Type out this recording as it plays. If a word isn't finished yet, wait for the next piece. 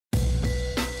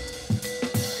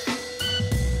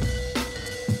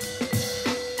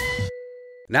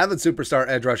Now that superstar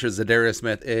edge rusher Za'Darius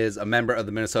Smith is a member of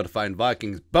the Minnesota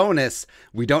Vikings, bonus,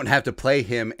 we don't have to play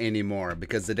him anymore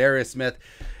because Za'Darius Smith,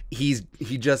 he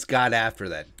just got after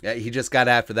that. He just got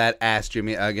after that ass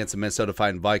Jimmy against the Minnesota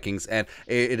Vikings, and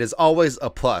it is always a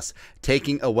plus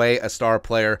taking away a star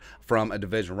player from a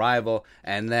division rival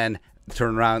and then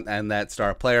turn around and that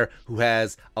star player who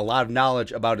has a lot of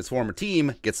knowledge about his former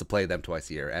team gets to play them twice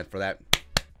a year. And for that,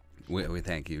 we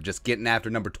thank you. Just getting after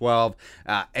number 12.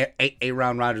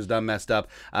 Aaron Rodgers done messed up.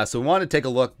 So we want to take a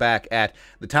look back at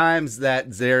the times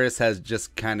that Za'Darius has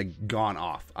just kind of gone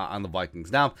off on the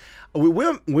Vikings. Now, we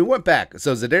went back.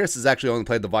 So Za'Darius has actually only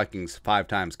played the Vikings 5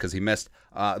 times because he missed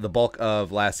the bulk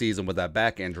of last season with that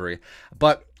back injury.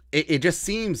 But it just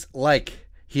seems like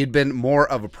he had been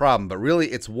more of a problem, but really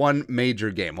it's one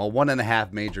major game. Well,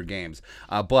 1.5 major games,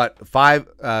 but 5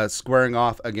 squaring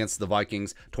off against the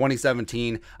Vikings.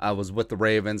 2017 was with the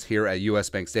Ravens here at US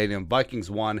Bank Stadium. Vikings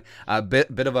won. A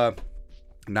bit of a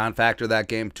non-factor that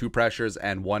game. 2 pressures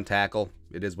and 1 tackle.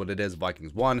 It is what it is.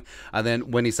 Vikings won.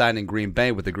 Then when he signed in Green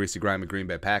Bay with the greasy grimy Green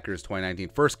Bay Packers, 2019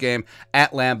 first game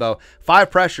at Lambeau, 5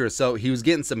 pressures. So he was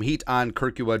getting some heat on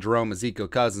Kirkua, Jerome, Ezekiel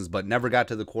Cousins, but never got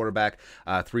to the quarterback.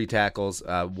 3 tackles,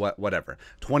 whatever.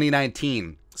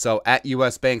 2019. So at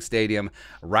US Bank Stadium,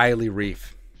 Riley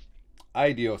Reiff.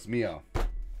 Ay Dios mío.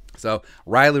 So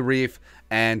Riley Reiff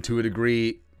and to a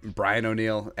degree Brian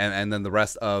O'Neill and then the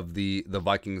rest of the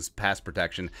Vikings pass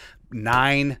protection.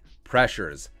 9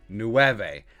 pressures.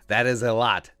 9. That is a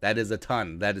lot. That is a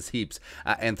ton. That is heaps.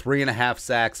 And 3.5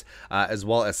 sacks, as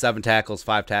well as 7 tackles,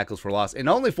 5 tackles for loss, and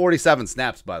only 47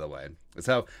 snaps, by the way.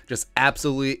 So just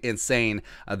absolutely insane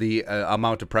the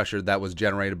amount of pressure that was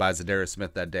generated by Za'Darius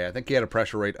Smith that day. I think he had a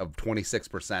pressure rate of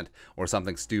 26% or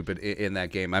something stupid in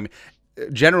that game. I mean,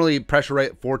 generally pressure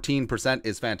rate 14%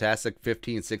 is fantastic.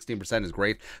 15, 16% is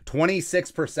great.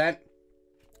 26%,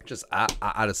 just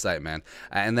out of sight, man.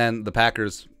 And then the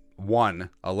Packers won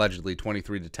allegedly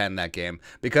 23-10 that game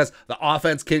because the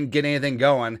offense couldn't get anything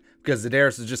going because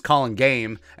Za'Darius is just calling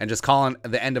game and just calling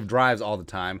the end of drives all the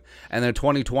time. And then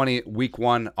 2020 week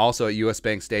 1 also at US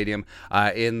Bank Stadium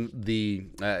in the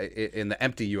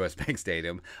empty US Bank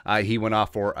Stadium, he went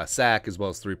off for a sack as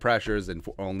well as 3 pressures and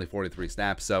only 43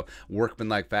 snaps. So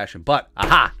workmanlike fashion. But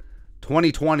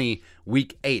 2020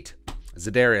 week 8.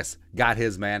 Za'Darius got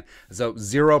his, man. So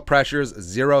 0 pressures,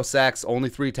 0 sacks, only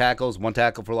 3 tackles, 1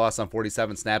 tackle for loss on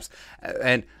 47 snaps.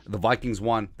 And the Vikings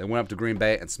won. They went up to Green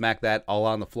Bay and smacked that all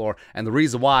on the floor. And the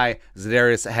reason why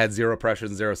Za'Darius had 0 pressures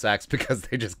and 0 sacks because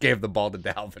they just gave the ball to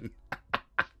Dalvin.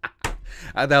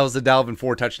 That was the Dalvin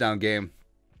 4 touchdown game.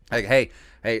 Like, hey,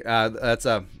 that's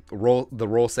the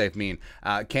roll safe mean.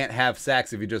 Can't have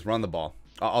sacks if you just run the ball.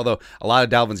 Although a lot of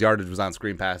Dalvin's yardage was on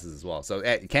screen passes as well. So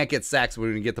you can't get sacks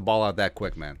when you get the ball out that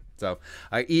quick, man. So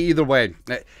either way,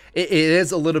 it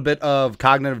is a little bit of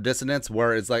cognitive dissonance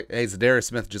where it's like, hey, Za'Darius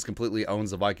Smith just completely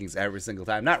owns the Vikings every single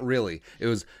time. Not really. It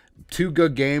was 2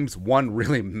 good games, 1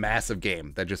 really massive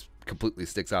game that just completely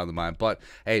sticks out of the mind. But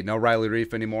hey, no Riley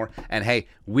Reiff anymore. And hey,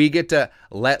 we get to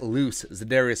let loose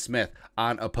Za'Darius Smith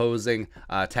on opposing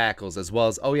tackles as well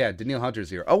as, oh yeah, Danielle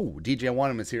Hunter's here. Oh, DJ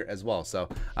Wanham is here as well. So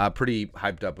pretty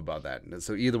hyped up about that.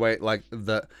 So either way, like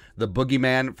the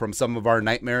boogeyman from some of our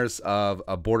nightmares of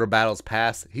border battles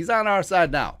past, he's on our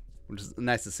side now, which is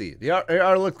nice to see. He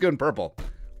looks good in purple.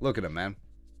 Look at him, man.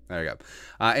 There you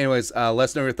go. Anyways, let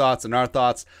us know your thoughts and our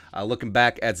thoughts. Looking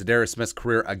back at Za'Darius Smith's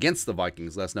career against the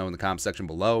Vikings, let us know in the comment section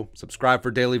below. Subscribe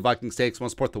for daily Vikings takes. Want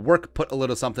to support the work, put a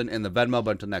little something in the Venmo.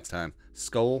 But until next time,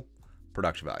 Skull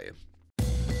Production Value.